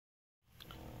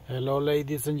Hello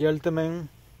ladies and gentlemen,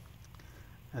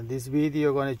 in this video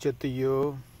I'm going to show to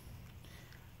you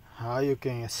how you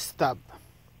can stop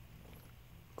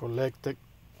collected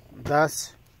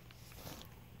dust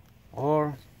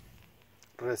or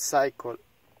recycle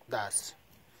dust.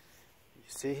 You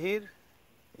see here,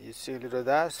 you see a little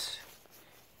dust,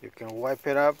 you can wipe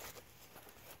it up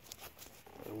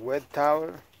with a wet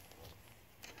towel,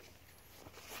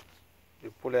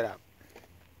 you pull it up.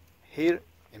 Here,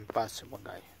 impossible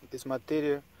guy. This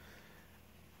material,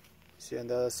 see on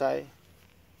the other side,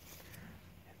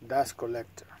 dust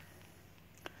collector.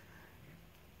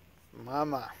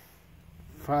 Mama,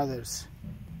 fathers,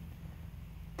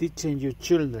 teaching your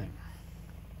children,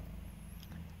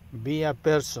 be a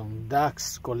person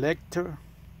dust collector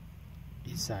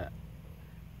is a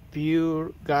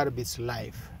pure garbage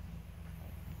life.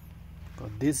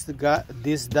 This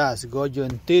dust go your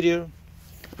interior,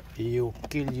 you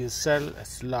kill yourself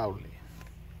slowly.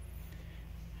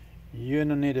 You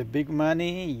don't need a big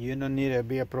money, you don't need to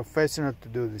be a professional to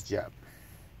do this job.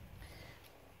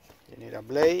 You need a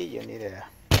blade, you need a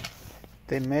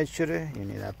tape measure, you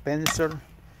need a pencil,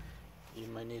 you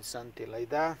might need something like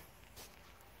that,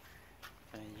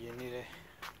 and you need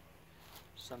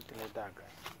something like that, guys.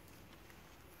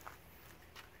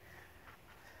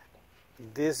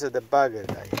 This is the bagger,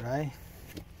 guys, right?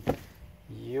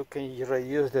 You can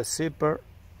reuse the zipper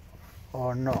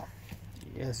or no.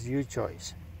 Yes, your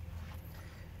choice.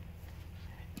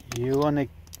 You want to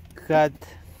cut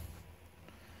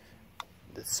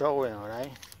the sewing, alright?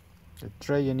 The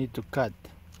tray you need to cut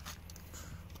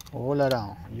all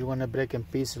around. You want to break in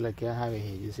pieces like I have it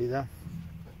here. You see that?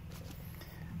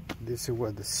 This is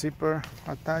where the zipper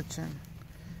attaching.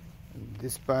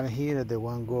 This part here, the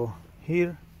one go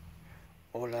here,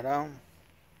 all around.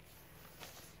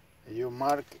 You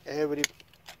mark every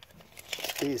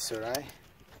piece, alright?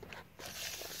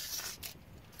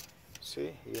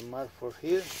 See, you mark for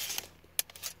here,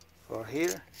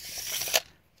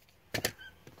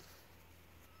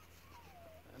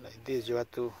 and like this. You have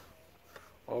to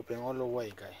open all the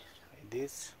way, guys, like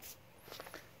this,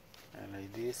 and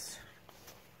like this.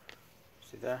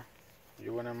 See that?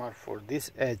 You want to mark for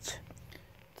this edge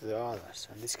to the others.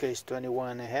 In this case,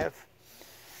 21.5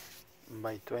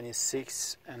 by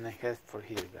 26.5 for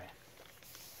here, guys.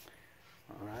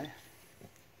 All right.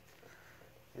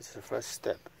 This is the first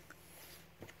step.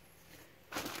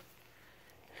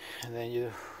 And then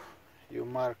you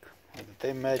mark with the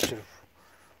tape measure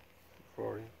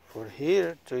for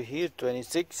here to here,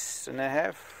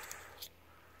 26.5.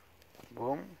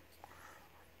 Boom.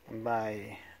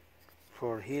 By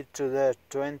for here to there,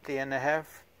 20.5.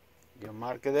 You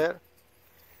mark it there.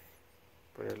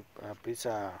 Put a piece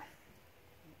of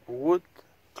wood,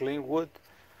 clean wood.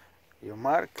 You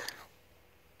mark.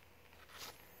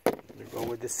 You go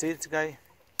with the seeds, guy.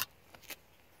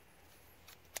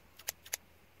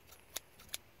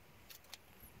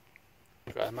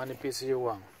 How many pieces you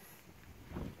want?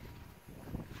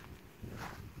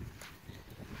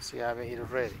 See, I have it here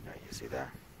ready, guys. You see that?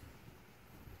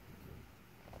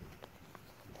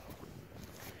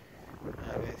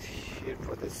 I have it here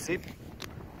for the zip,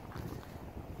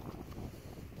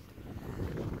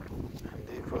 and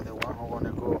then for the one who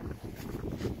wanna go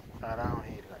around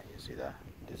here, guys. You see that?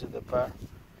 This is the part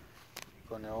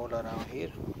gonna all around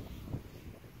here.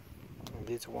 And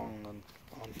this one on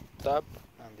top,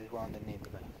 and this one underneath,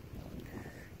 guys.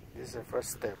 This is the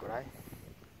first step, right?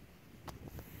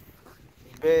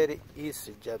 Very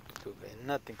easy job to do, guys.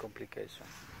 Nothing complication.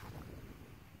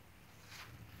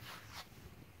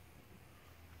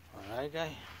 Alright,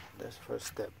 guys, that's the first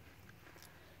step.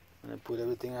 I'm gonna put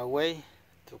everything away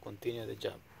to continue the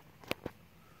job.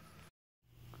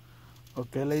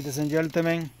 Okay, ladies and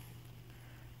gentlemen,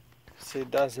 see,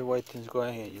 that's the way things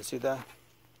going here. You see that?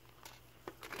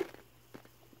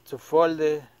 To fold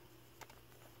it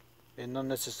is not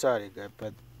necessary, guys,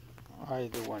 but I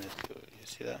do want it to. You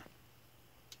see that?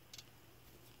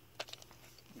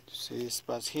 You see this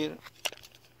part here?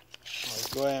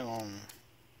 It's going on.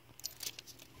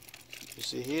 You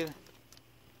see here?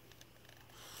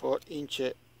 4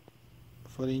 inches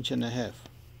and a half.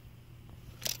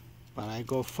 But I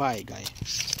go 5, guys.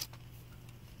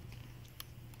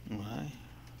 Alright.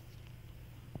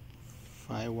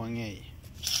 5.18.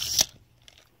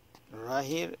 Right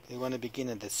here, you want to begin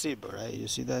at the zipper, right? You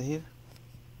see that here?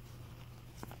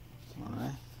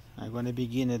 Alright. I'm going to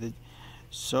begin at the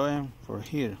sewing for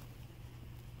here.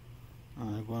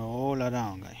 I'm going all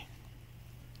around, guys.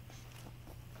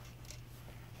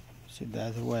 See,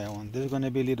 that's the way I want. This is going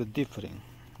to be a little different.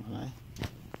 Alright.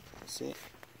 See?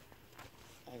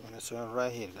 I'm going to sew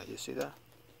right here, guys. You see that?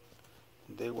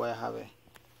 This way I have it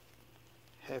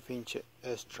 1/2 inch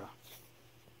extra.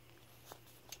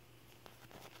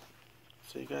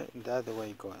 See guys, that's the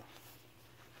way it goes.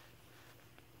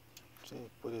 See,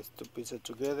 put these two pieces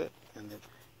together and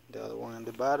the other one in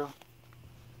the bottom.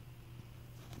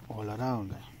 All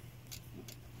around guys.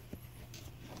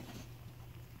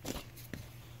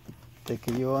 Take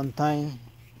your own time.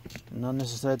 Not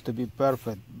necessary to be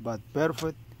perfect, but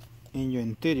perfect in your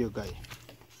interior guys.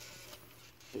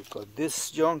 Because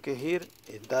this junk here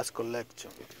is dust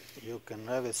collection. You can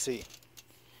never see.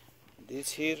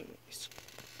 This here is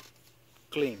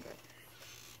clean.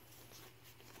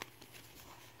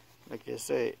 Like I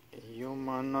say, you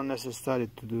might not necessary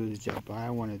to do this job, but I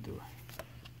want to do it.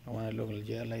 I want to look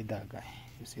just like that guy.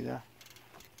 You see that?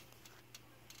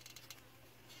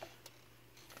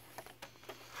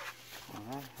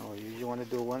 Alright, or you want to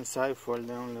do one side, fold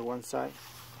down only one side.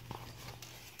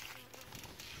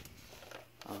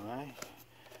 Alright,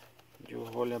 you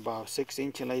hold about 6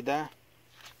 inches like that.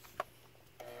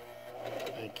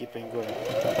 And keep it going.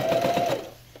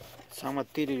 Some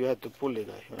material you have to pull it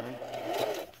guys, right?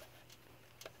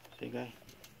 See guys?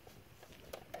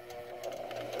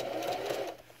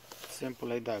 Simple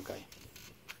like that guy.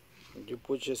 You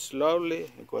push it slowly,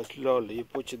 it goes slowly. You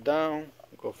push it down,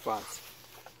 it goes fast.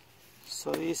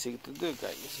 So easy to do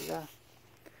guys, you see that?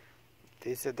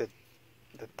 This is the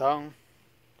tongue.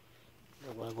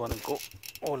 We're gonna go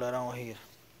all around here.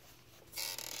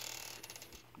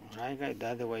 Alright guys,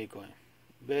 that's the way it's going.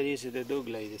 Very easy to do,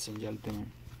 ladies and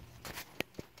gentlemen.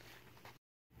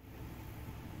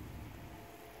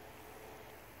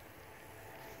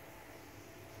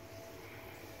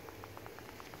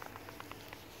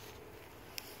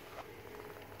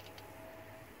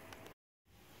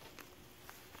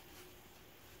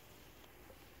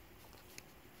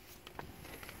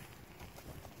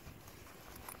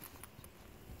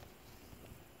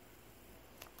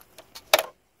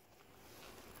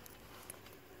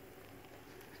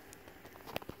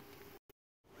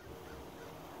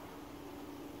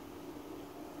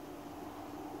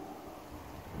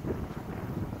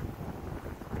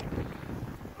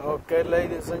 Okay,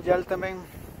 ladies and gentlemen,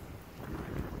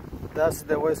 that's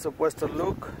the way it's supposed to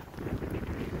look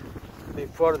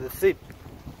before the zip.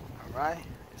 Alright,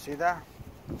 you see that?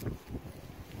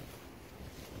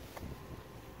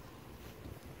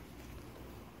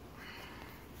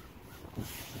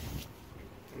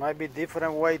 Might be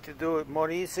different way to do it more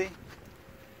easy.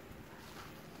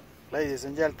 Ladies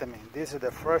and gentlemen, this is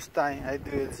the first time I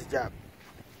do this job.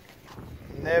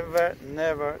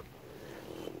 Never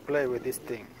play with this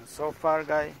thing. So far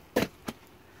guys,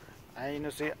 I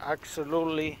see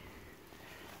absolutely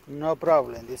no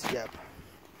problem in this job.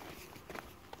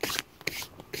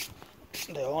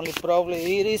 The only problem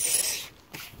here is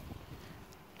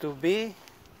to be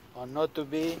or not to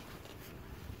be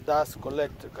dust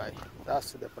collector guy.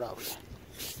 That's the problem.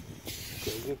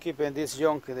 If you keeping this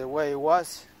junk the way it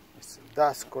was, it's a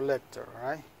dust collector,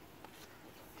 right?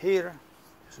 Here,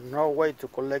 there's no way to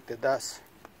collect the dust.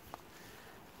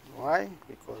 Why?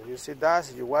 Because you see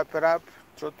dust, you wipe it up,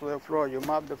 throw to the floor, you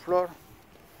mop the floor,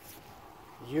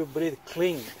 you breathe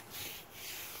clean.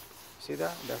 See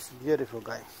that? That's beautiful,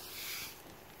 guy.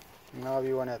 Now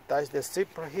you want to attach the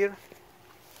zipper here.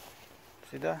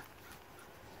 See that?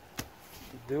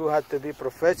 Do you have to be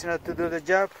professional to do the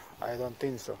job? I don't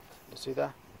think so. You see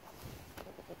that?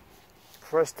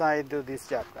 First time I do this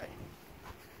job, guy.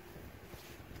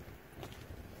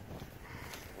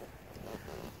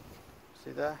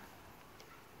 See that?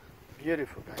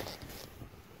 Beautiful, guys.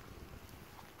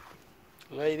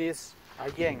 Ladies,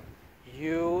 again,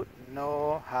 you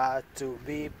know how to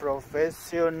be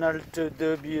professional to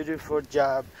do beautiful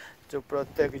job to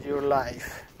protect your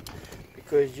life.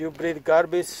 Because you breathe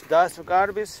garbage, dust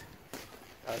garbage,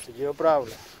 that's your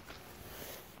problem.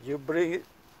 You breathe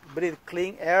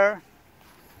clean air,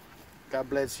 God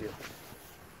bless you.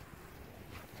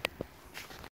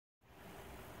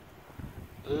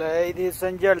 Ladies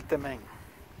and gentlemen,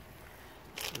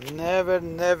 never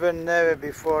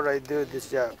before I did this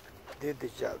job,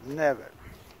 never.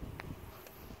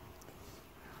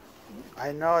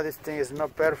 I know this thing is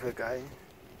not perfect, guys,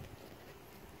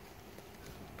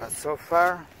 but so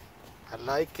far I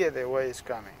like it the way it's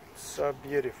coming. So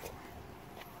beautiful.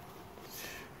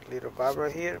 Little bubble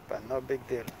here, but no big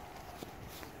deal.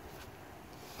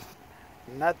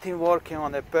 Nothing working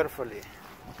on it perfectly.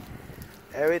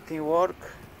 Everything work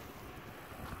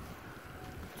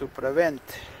to prevent.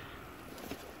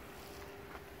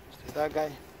 See that,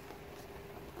 guy?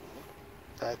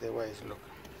 That's the way it's looking.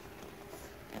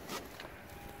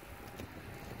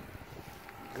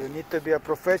 Do you need to be a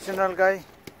professional, guy?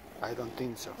 I don't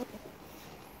think so.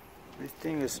 This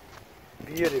thing is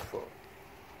Beautiful.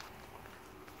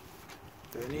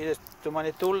 Do you need too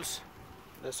many tools?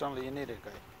 That's only you need it,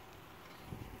 guys.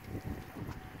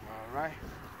 Alright.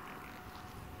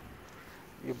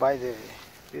 You buy this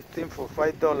thing for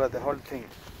 $5, the whole thing.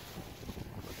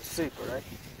 Super, right?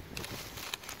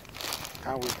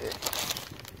 Come with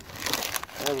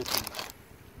everything.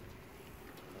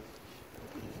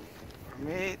 For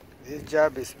me, this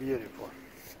job is beautiful.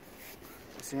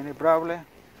 You see any problem?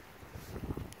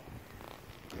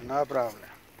 No problem.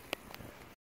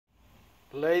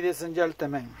 Ladies and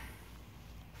gentlemen,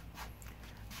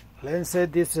 let's say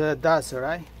this dust,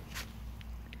 right?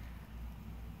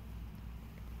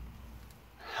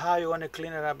 How you want to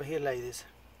clean it up here like this?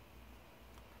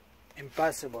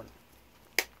 Impossible.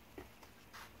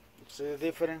 See the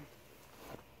difference?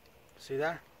 See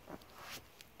that?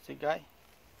 See, guy?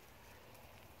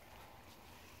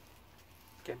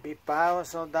 Can be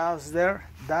piles of dust there,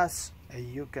 dust,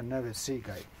 and you can never see,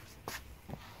 guy.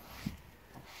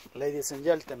 Ladies and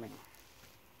gentlemen,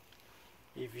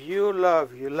 if you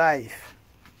love your life,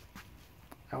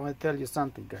 I want to tell you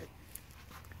something, guy.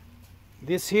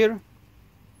 This here,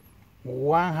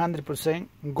 100%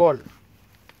 gold.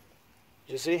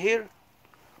 You see here,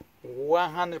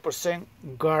 100%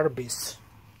 garbage.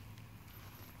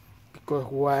 Because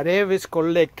whatever is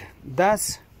collect,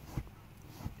 that's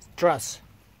trash.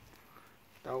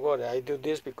 Don't worry, I do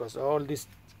this because all this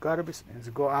garbage is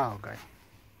go out, guy.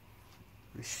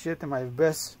 The shit my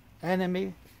best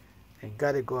enemy and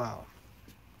gotta go out.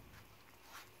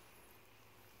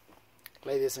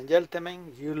 Ladies and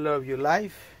gentlemen, you love your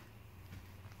life.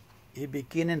 You're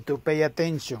beginning to pay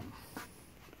attention.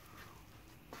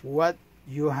 What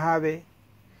you have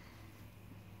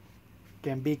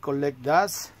can be collect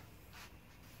dust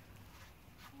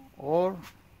or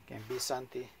can be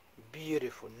something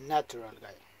beautiful, natural,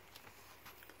 guy.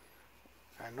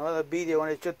 Another video I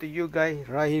want to show to you guys.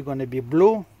 Right here gonna be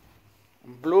blue,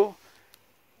 and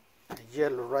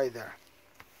yellow right there.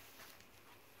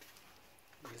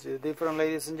 You see the difference,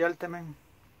 ladies and gentlemen?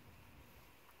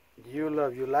 You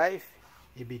love your life,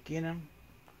 you begin,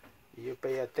 you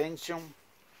pay attention.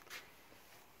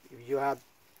 If you have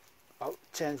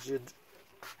chance you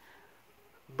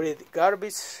breathe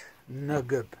garbage, no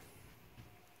good.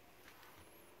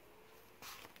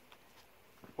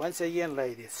 Once again,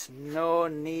 ladies, no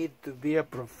need to be a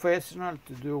professional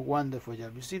to do a wonderful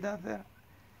job. You see that there?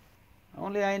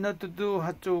 Only I know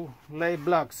how to lay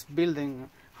blocks, building,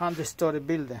 100-story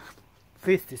building,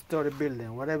 50-story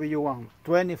building, whatever you want,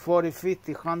 20, 40,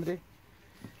 50, 100.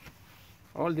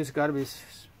 All this garbage,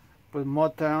 put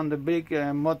motor on the big,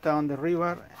 motor on the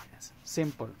river. It's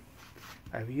simple.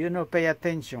 If you don't pay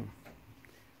attention,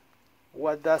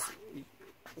 what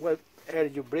air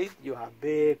you breathe, you have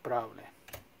big problem.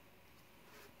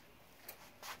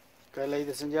 Okay,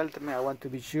 ladies and gentlemen, I want to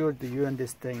be sure that you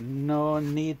understand. No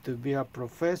need to be a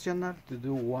professional to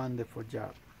do a wonderful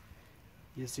job.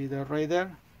 You see that right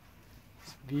there?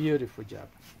 It's a beautiful job.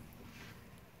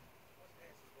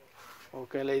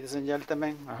 Okay, ladies and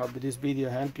gentlemen, I hope this video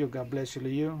helped you. God bless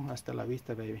you. Hasta la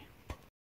vista, baby.